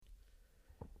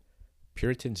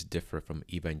Puritans differ from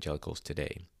evangelicals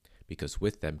today because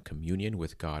with them, communion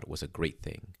with God was a great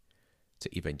thing.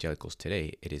 To evangelicals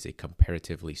today, it is a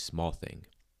comparatively small thing.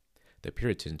 The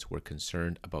Puritans were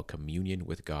concerned about communion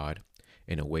with God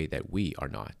in a way that we are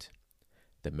not.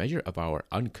 The measure of our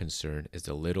unconcern is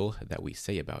the little that we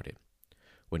say about it.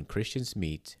 When Christians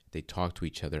meet, they talk to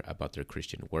each other about their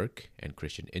Christian work and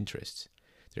Christian interests,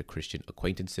 their Christian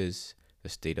acquaintances, the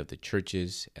state of the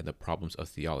churches, and the problems of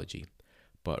theology,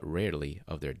 but rarely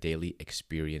of their daily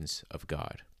experience of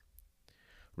God.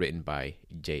 Written by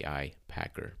J.I.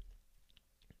 Packer.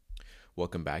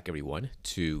 Welcome back, everyone,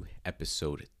 to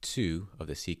episode 2 of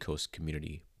the Seacoast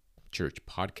Community Church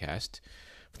podcast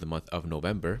for the month of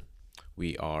November.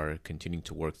 We are continuing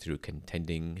to work through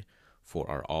Contending for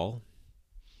Our All,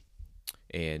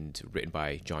 and written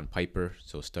by John Piper.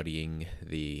 So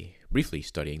briefly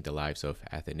studying the lives of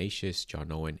Athanasius,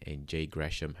 John Owen, and J.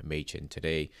 Gresham Machen.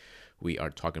 Today, we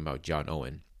are talking about John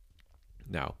Owen.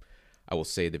 Now, I will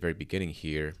say at the very beginning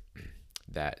here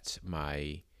that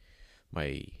my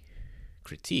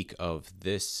critique of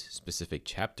this specific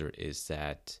chapter is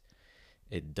that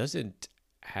it doesn't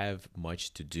have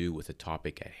much to do with the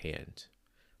topic at hand.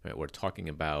 Right? We're talking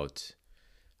about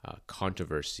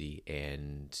controversy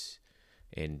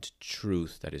and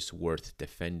truth that is worth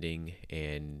defending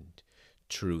and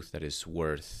truth that is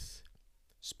worth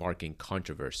sparking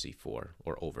controversy for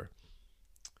or over.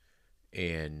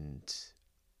 And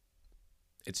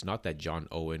it's not that John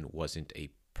Owen wasn't a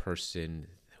person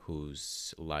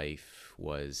whose life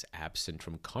was absent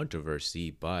from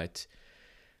controversy, but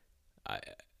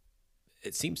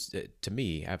it seems to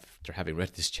me, after having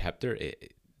read this chapter,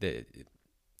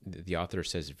 the author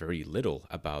says very little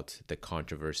about the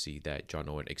controversy that John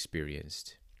Owen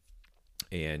experienced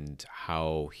and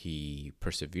how he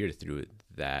persevered through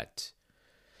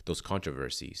those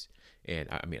controversies. And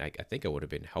I think it would have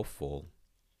been helpful,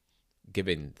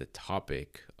 given the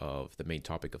main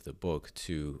topic of the book,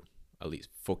 to at least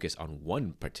focus on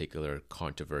one particular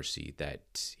controversy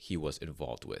that he was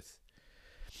involved with.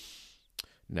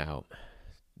 Now,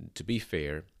 to be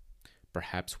fair,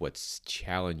 perhaps what's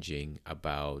challenging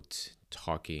about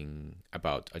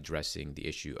addressing the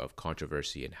issue of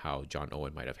controversy and how John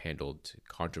Owen might have handled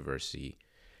controversy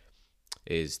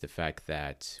is the fact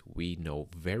that we know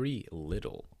very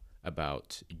little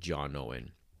about John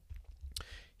Owen.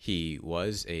 He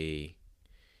was a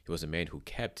man who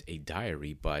kept a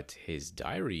diary, but his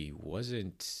diary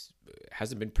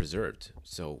hasn't been preserved.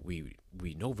 So we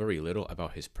know very little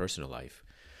about his personal life.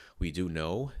 We do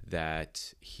know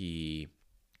that he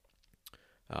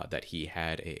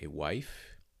had a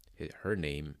wife. Her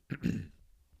name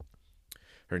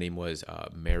was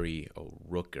Mary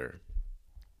Rooker,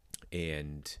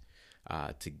 and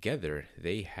together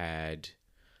they had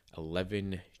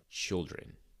 11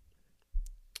 children.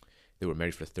 They were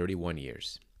married for 31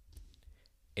 years,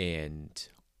 and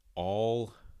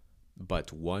all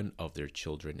but one of their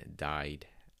children died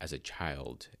as a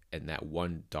child, and that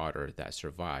one daughter that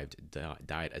survived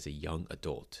died as a young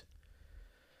adult.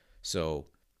 So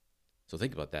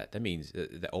think about that. That means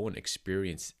that Owen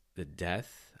experienced the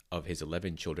death of his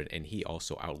 11 children, and he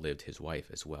also outlived his wife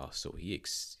as well. So he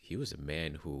was a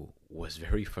man who was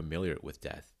very familiar with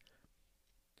death.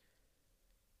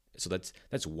 So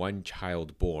that's one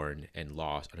child born and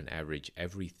lost on an average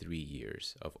every 3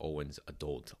 years of Owen's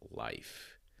adult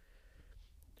life.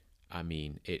 I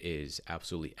mean, it is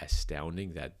absolutely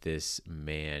astounding that this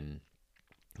man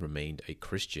remained a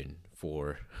Christian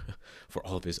for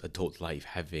all of his adult life,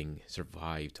 having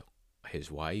survived his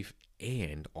wife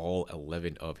and all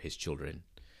 11 of his children.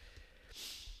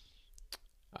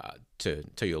 To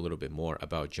tell you a little bit more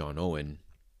about John Owen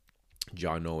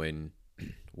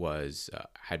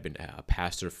had been a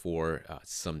pastor for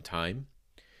some time.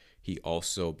 He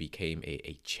also became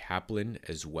a chaplain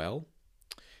as well,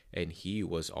 and he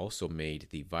was also made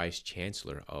the vice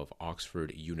chancellor of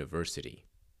Oxford University.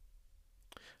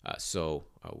 So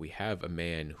we have a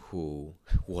man who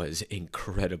was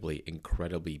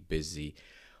incredibly busy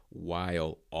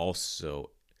while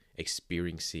also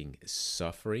experiencing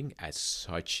suffering at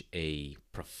such a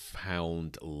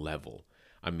profound level.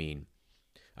 I mean,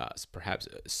 perhaps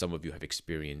some of you have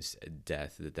experienced the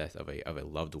death of a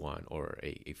loved one or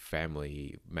a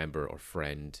family member or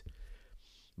friend.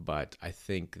 But I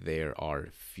think there are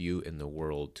few in the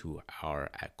world who are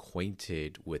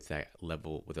acquainted with the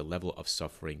level of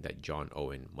suffering that John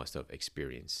Owen must have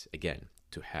experienced. Again,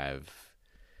 to have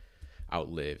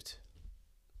outlived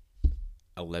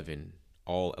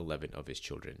all 11 of his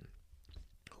children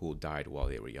who died while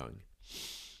they were young.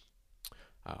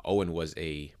 Owen was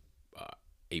a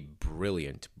a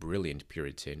brilliant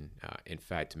Puritan. In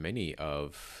fact, many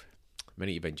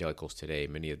evangelicals today,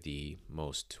 many of the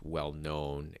most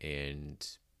well-known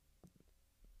and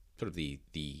sort of the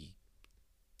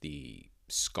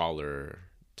scholar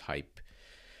type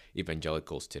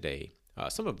evangelicals today,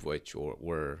 some of which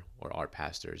were or are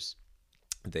pastors,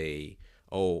 they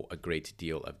owe a great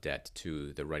deal of debt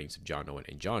to the writings of John Owen.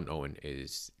 And John Owen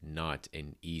is not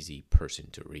an easy person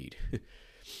to read.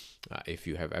 If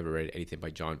you have ever read anything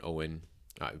by John Owen,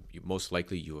 most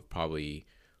likely you have probably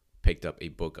picked up a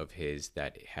book of his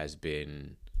that has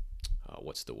been,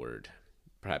 what's the word?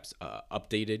 Perhaps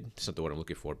updated. That's not the word I'm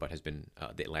looking for, but has been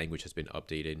the language has been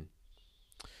updated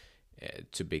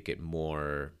to make it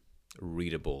more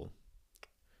readable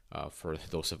for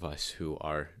those of us who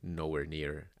are nowhere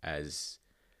near as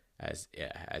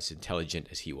intelligent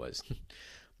as he was.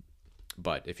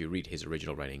 But if you read his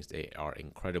original writings, they are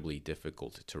incredibly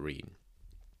difficult to read.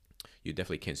 You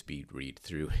definitely can't speed read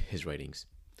through his writings.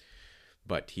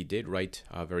 But he did write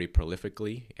very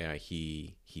prolifically.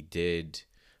 He did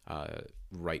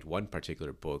write one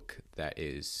particular book that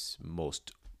is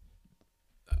most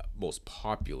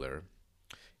popular,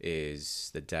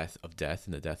 is The Death of Death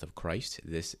and the Death of Christ.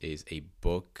 This is a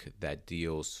book that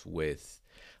deals with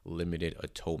limited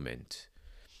atonement.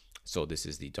 So this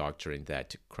is the doctrine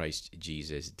that Christ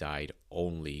Jesus died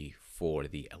only for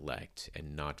the elect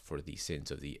and not for the sins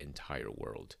of the entire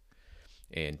world.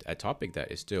 And a topic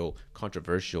that is still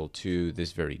controversial to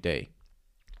this very day.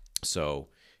 So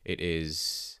it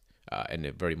is, and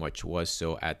it very much was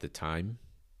so at the time,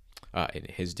 in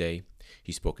his day.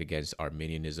 He spoke against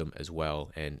Arminianism as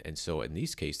well. And so in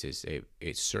these cases,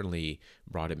 it certainly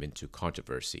brought him into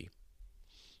controversy.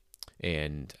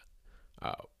 And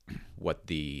what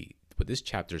this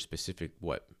chapter specific,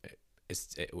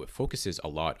 it focuses a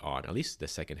lot on, at least the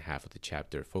second half of the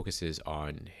chapter, focuses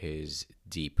on his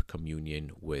deep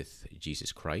communion with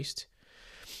Jesus Christ.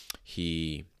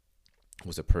 He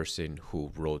was a person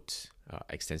who wrote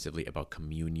extensively about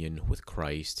communion with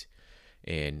Christ.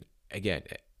 And again,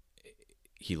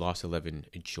 he lost 11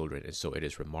 children. And so it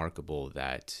is remarkable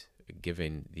that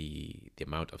given the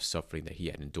amount of suffering that he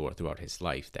had endured throughout his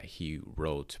life, that he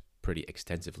wrote pretty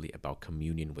extensively about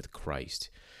communion with Christ.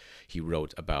 He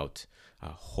wrote about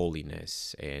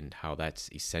holiness and how that's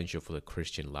essential for the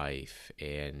Christian life.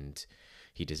 And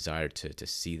he desired to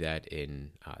see that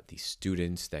in the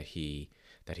students that he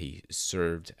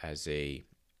served as a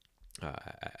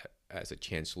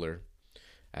chancellor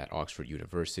at Oxford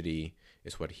University,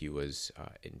 is what he was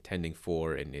intending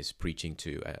for, and is preaching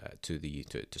to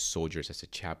soldiers as a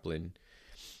chaplain,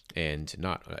 and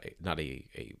not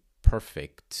a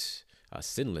perfect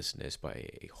sinlessness, but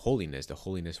a holiness, the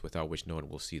holiness without which no one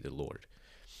will see the Lord.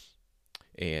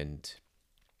 And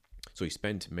so he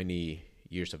spent many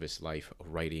years of his life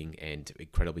writing and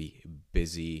incredibly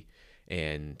busy.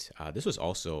 And this was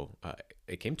also,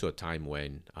 it came to a time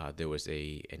when there was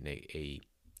a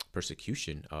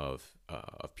persecution of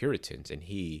Puritans, and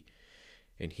he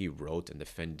wrote and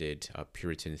defended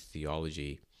Puritan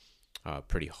theology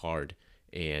pretty hard.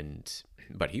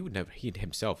 But he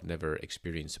himself never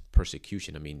experienced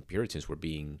persecution. I mean, Puritans were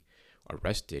being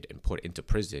arrested and put into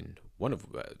prison.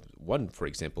 One, for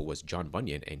example, was John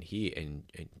Bunyan, and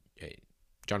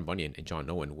John Bunyan and John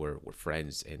Owen were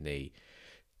friends, and they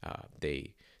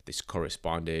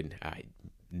corresponded.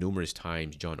 Numerous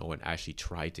times, John Owen actually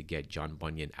tried to get John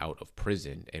Bunyan out of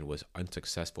prison and was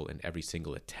unsuccessful in every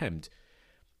single attempt.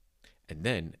 And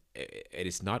then it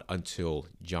is not until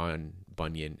John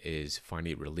Bunyan is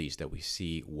finally released that we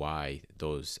see why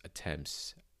those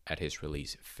attempts at his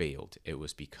release failed. It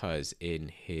was because in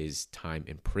his time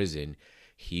in prison,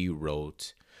 he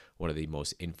wrote one of the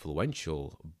most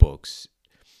influential books,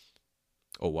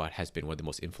 or what has been one of the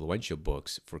most influential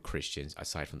books for Christians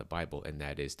aside from the Bible, and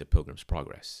that is The Pilgrim's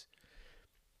Progress.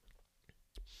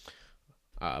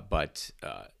 But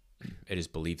it is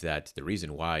believed that the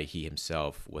reason why he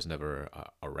himself was never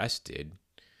arrested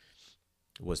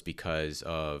was because he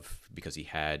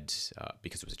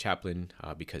was a chaplain,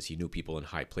 because he knew people in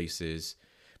high places,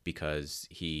 because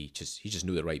he just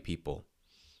knew the right people,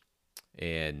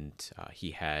 and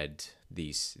he had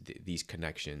these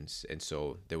connections, and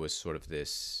so there was sort of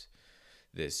this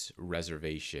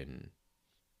reservation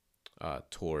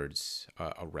towards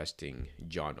arresting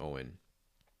John Owen.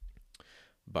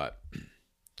 But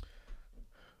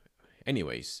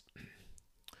anyways,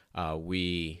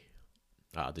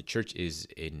 the church is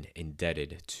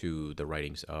indebted to the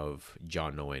writings of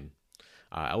John Owen.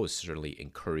 I would certainly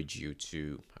encourage you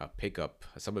to pick up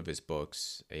some of his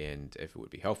books, and if it would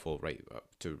be helpful,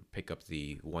 to pick up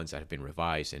the ones that have been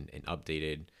revised and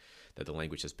updated, that the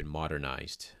language has been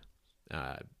modernized,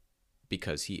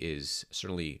 because he is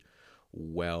certainly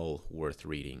well worth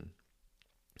reading.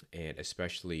 And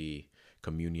especially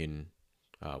Communion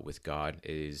with God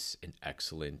is an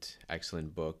excellent,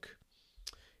 excellent book.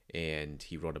 And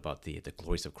he wrote about the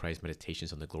glories of Christ,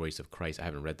 Meditations on the Glories of Christ. I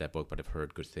haven't read that book, but I've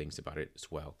heard good things about it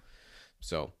as well.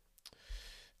 So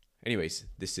anyways,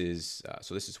 this is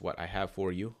what I have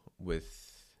for you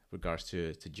with regards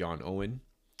to John Owen.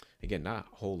 Again, not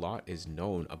a whole lot is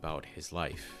known about his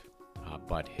life,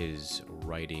 but his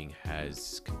writing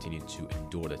has continued to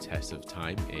endure the test of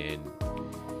time, and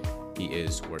he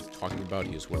is worth talking about,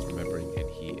 he is worth remembering, and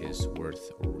he is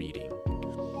worth reading.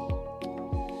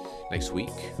 Next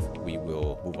week, we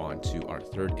will move on to our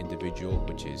third individual,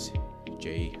 which is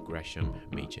J. Gresham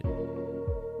Machen.